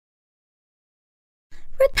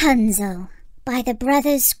Rapunzel by the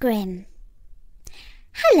Brothers Grimm.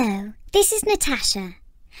 Hello, this is Natasha,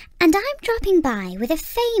 and I'm dropping by with a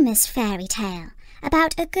famous fairy tale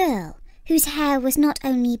about a girl whose hair was not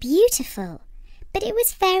only beautiful, but it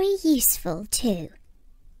was very useful too.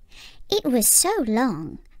 It was so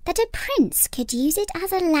long that a prince could use it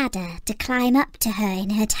as a ladder to climb up to her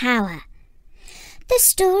in her tower. The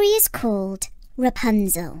story is called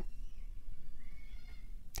Rapunzel.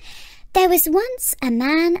 There was once a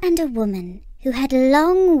man and a woman who had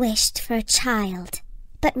long wished for a child,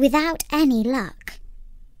 but without any luck.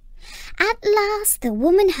 At last the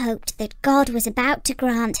woman hoped that God was about to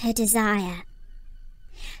grant her desire.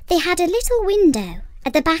 They had a little window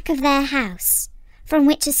at the back of their house, from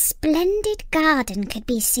which a splendid garden could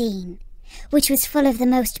be seen, which was full of the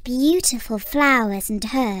most beautiful flowers and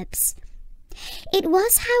herbs. It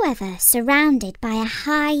was, however, surrounded by a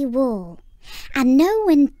high wall, and no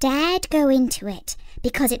one dared go into it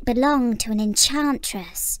because it belonged to an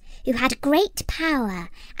enchantress who had great power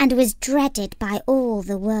and was dreaded by all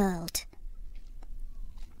the world.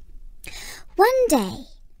 One day,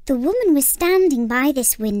 the woman was standing by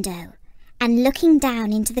this window and looking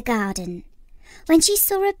down into the garden when she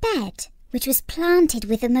saw a bed which was planted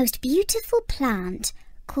with the most beautiful plant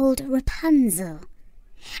called Rapunzel,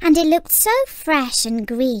 and it looked so fresh and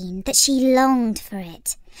green that she longed for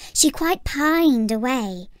it. She quite pined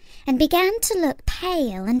away and began to look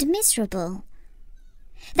pale and miserable.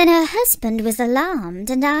 Then her husband was alarmed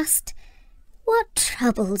and asked, "What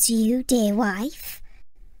troubles you, dear wife?"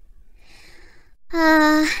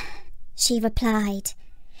 She replied,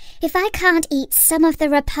 "if I can't eat some of the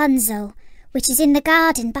Rapunzel, which is in the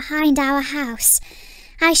garden behind our house,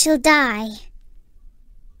 I shall die."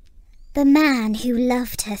 The man who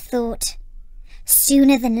loved her thought,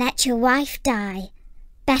 "Sooner than let your wife die,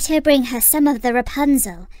 better bring her some of the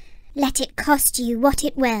Rapunzel, let it cost you what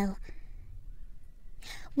it will."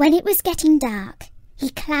 When it was getting dark, he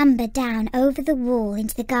clambered down over the wall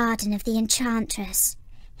into the garden of the enchantress,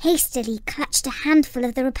 hastily clutched a handful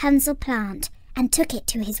of the Rapunzel plant and took it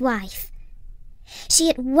to his wife. She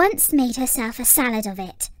at once made herself a salad of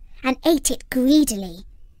it and ate it greedily.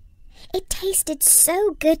 It tasted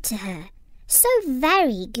so good to her, so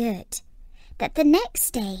very good, that the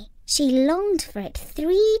next day she longed for it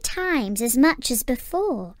 3 times as much as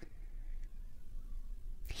before.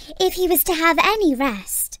 If he was to have any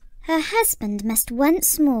rest, her husband must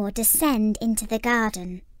once more descend into the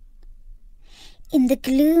garden. In the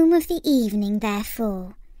gloom of the evening,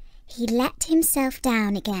 therefore, he let himself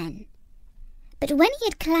down again. But when he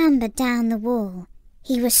had clambered down the wall,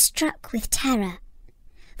 he was struck with terror,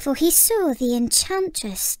 for he saw the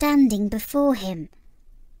enchantress standing before him.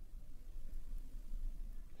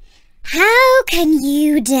 "How can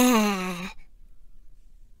you dare,"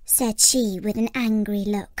 said she with an angry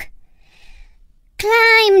look,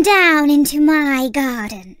 "climb down into my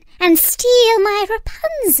garden and steal my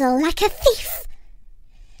Rapunzel like a thief?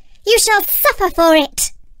 You shall suffer for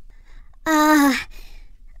it." "Ah,"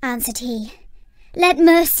 answered he, "let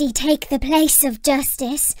mercy take the place of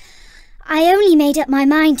justice. I only made up my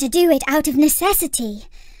mind to do it out of necessity.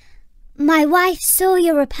 My wife saw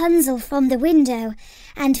your Rapunzel from the window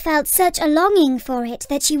and felt such a longing for it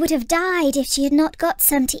that she would have died if she had not got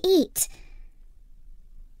some to eat."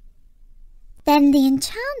 Then the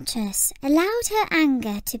enchantress allowed her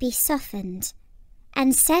anger to be softened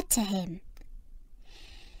and said to him,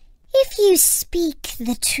 "If you speak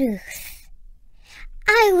the truth,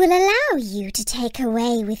 I will allow you to take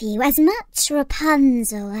away with you as much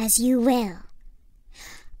Rapunzel as you will.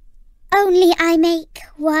 Only I make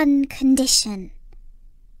one condition.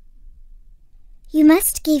 You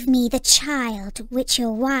must give me the child which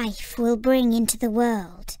your wife will bring into the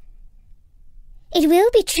world. It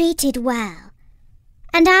will be treated well,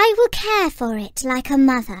 and I will care for it like a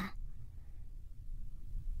mother."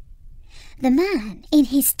 The man, in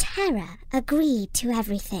his terror, agreed to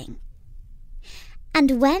everything.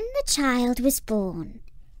 And when the child was born,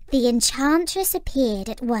 the enchantress appeared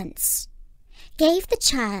at once, gave the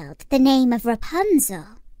child the name of Rapunzel,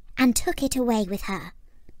 and took it away with her.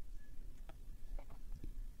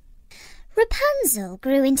 Rapunzel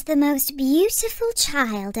grew into the most beautiful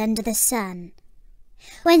child under the sun.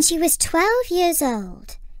 When she was 12 years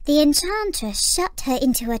old, the enchantress shut her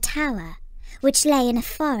into a tower, which lay in a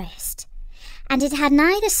forest, and it had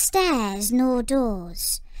neither stairs nor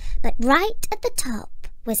doors, but right at the top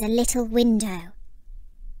was a little window.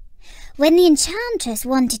 When the enchantress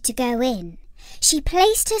wanted to go in, she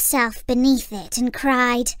placed herself beneath it and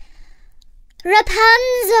cried,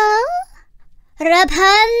 "Rapunzel!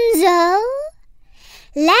 Rapunzel!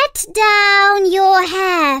 Let down your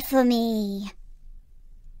hair for me."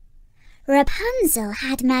 Rapunzel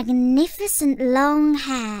had magnificent long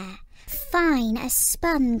hair, fine as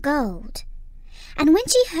spun gold, and when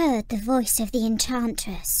she heard the voice of the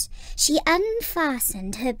enchantress, she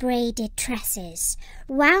unfastened her braided tresses,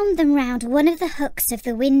 wound them round one of the hooks of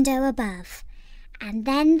the window above, and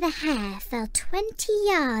then the hair fell 20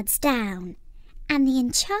 yards down, and the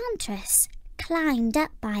enchantress climbed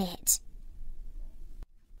up by it.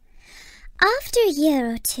 After a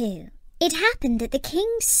year or two, it happened that the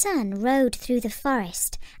king's son rode through the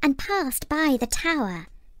forest and passed by the tower.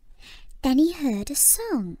 Then he heard a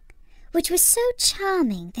song, which was so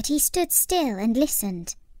charming that he stood still and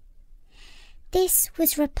listened. This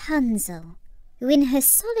was Rapunzel, who in her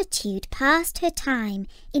solitude passed her time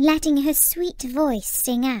in letting her sweet voice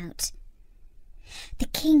sing out. The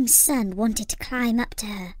king's son wanted to climb up to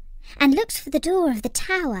her, and looked for the door of the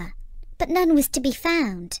tower, but none was to be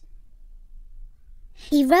found.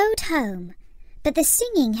 He rode home, but the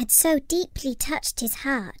singing had so deeply touched his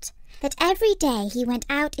heart that every day he went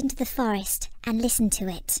out into the forest and listened to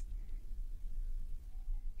it.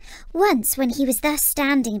 Once, when he was thus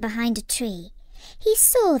standing behind a tree, he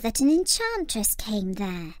saw that an enchantress came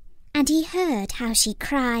there, and he heard how she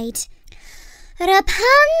cried, "Rapunzel,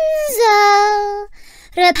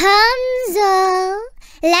 Rapunzel,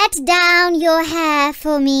 let down your hair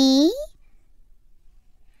for me."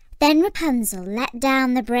 Then Rapunzel let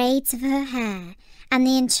down the braids of her hair, and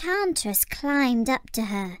the enchantress climbed up to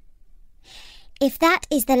her. "If that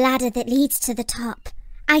is the ladder that leads to the top,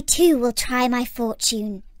 I too will try my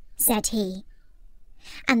fortune," said he.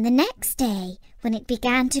 And the next day, when it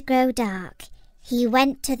began to grow dark, he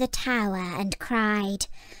went to the tower and cried,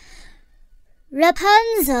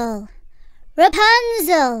 "Rapunzel,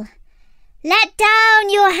 Rapunzel, let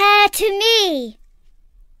down your hair to me."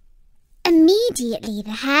 Immediately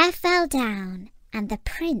the hair fell down, and the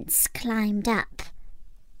prince climbed up.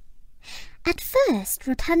 At first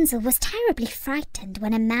Rapunzel was terribly frightened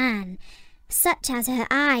when a man, such as her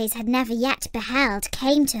eyes had never yet beheld,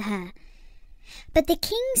 came to her. But the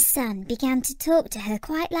king's son began to talk to her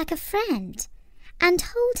quite like a friend, and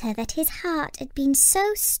told her that his heart had been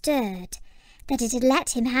so stirred that it had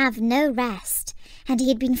let him have no rest, and he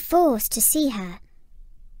had been forced to see her.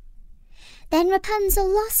 Then Rapunzel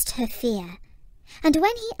lost her fear, and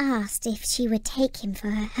when he asked if she would take him for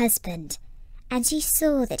her husband, and she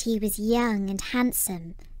saw that he was young and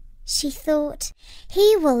handsome, she thought,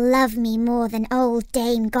 "He will love me more than old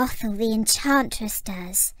Dame Gothel the enchantress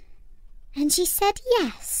does." And she said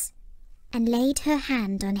yes, and laid her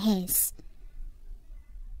hand on his.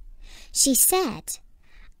 She said,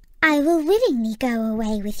 "I will willingly go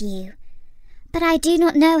away with you, but I do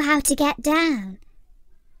not know how to get down.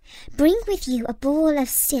 Bring with you a ball of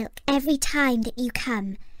silk every time that you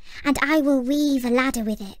come, and I will weave a ladder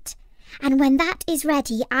with it, and when that is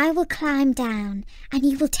ready I will climb down, and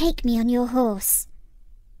you will take me on your horse."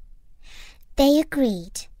 They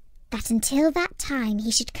agreed that until that time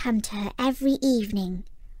he should come to her every evening,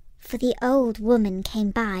 for the old woman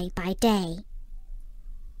came by day.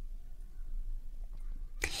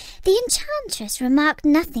 The enchantress remarked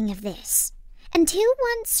nothing of this, until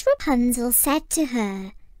once Rapunzel said to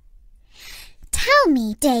her, "Tell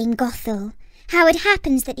me, Dame Gothel, how it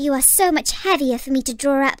happens that you are so much heavier for me to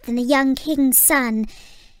draw up than the young king's son.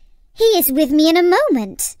 He is with me in a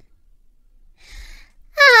moment."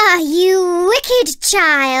 "Ah, you wicked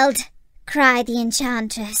child!" cried the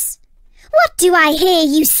enchantress. "What do I hear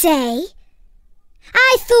you say?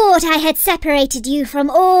 I thought I had separated you from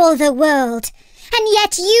all the world, and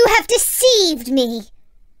yet you have deceived me."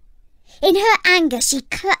 In her anger she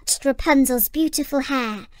clutched Rapunzel's beautiful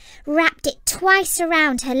hair, wrapped it twice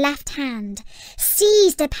around her left hand,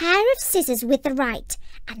 seized a pair of scissors with the right,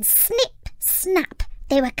 and snip, snap,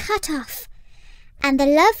 they were cut off, and the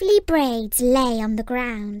lovely braids lay on the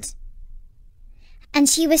ground. And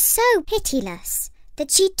she was so pitiless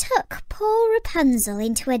that she took poor Rapunzel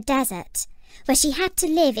into a desert, where she had to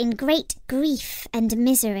live in great grief and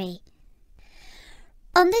misery.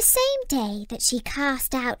 On the same day that she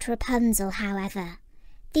cast out Rapunzel, however,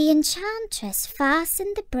 the enchantress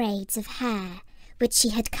fastened the braids of hair, which she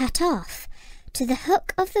had cut off, to the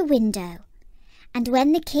hook of the window, and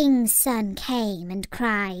when the king's son came and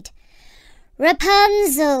cried,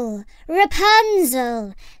 "Rapunzel,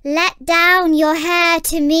 Rapunzel, let down your hair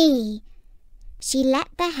to me," she let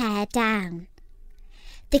the hair down.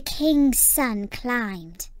 The king's son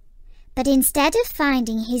climbed, but instead of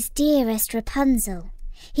finding his dearest Rapunzel,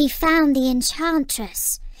 he found the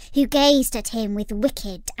enchantress, who gazed at him with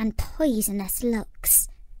wicked and poisonous looks.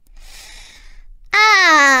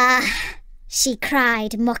 "Ah!" she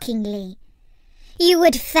cried mockingly, "you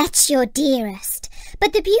would fetch your dearest,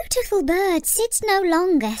 But the beautiful bird sits no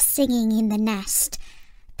longer singing in the nest.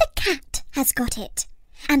 The cat has got it,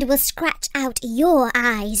 and will scratch out your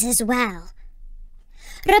eyes as well.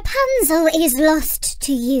 Rapunzel is lost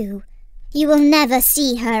to you. You will never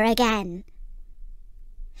see her again."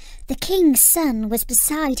 The king's son was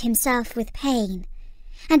beside himself with pain,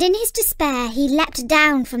 and in his despair he leapt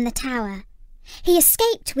down from the tower. He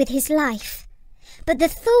escaped with his life, but the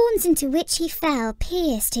thorns into which he fell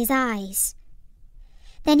pierced his eyes.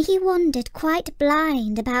 Then he wandered quite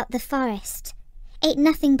blind about the forest, ate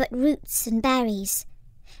nothing but roots and berries,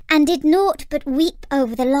 and did naught but weep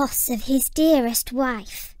over the loss of his dearest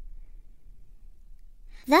wife.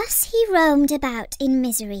 Thus he roamed about in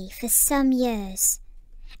misery for some years,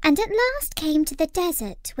 and at last came to the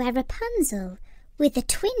desert where Rapunzel, with the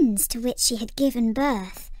twins to which she had given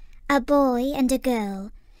birth, a boy and a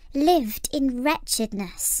girl, lived in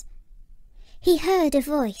wretchedness. He heard a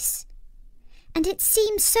voice, and it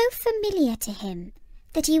seemed so familiar to him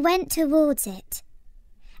that he went towards it.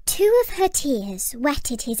 2 of her tears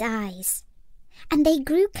wetted his eyes, and they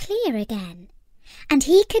grew clear again, and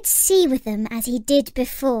he could see with them as he did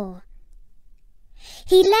before.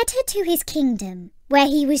 He led her to his kingdom, where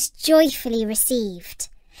he was joyfully received,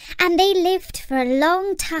 and they lived for a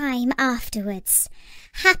long time afterwards,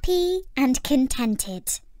 happy and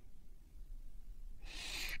contented.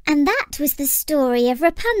 And that was the story of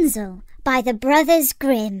Rapunzel by the Brothers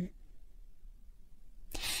Grimm.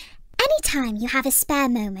 Anytime you have a spare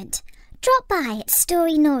moment, drop by at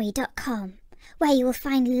storynori.com, where you will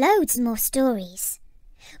find loads more stories.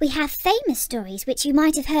 We have famous stories which you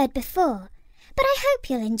might have heard before, but I hope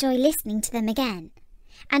you'll enjoy listening to them again.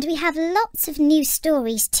 And we have lots of new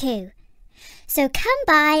stories too. So come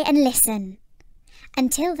by and listen.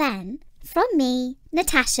 Until then, from me,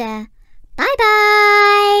 Natasha,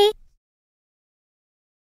 bye-bye!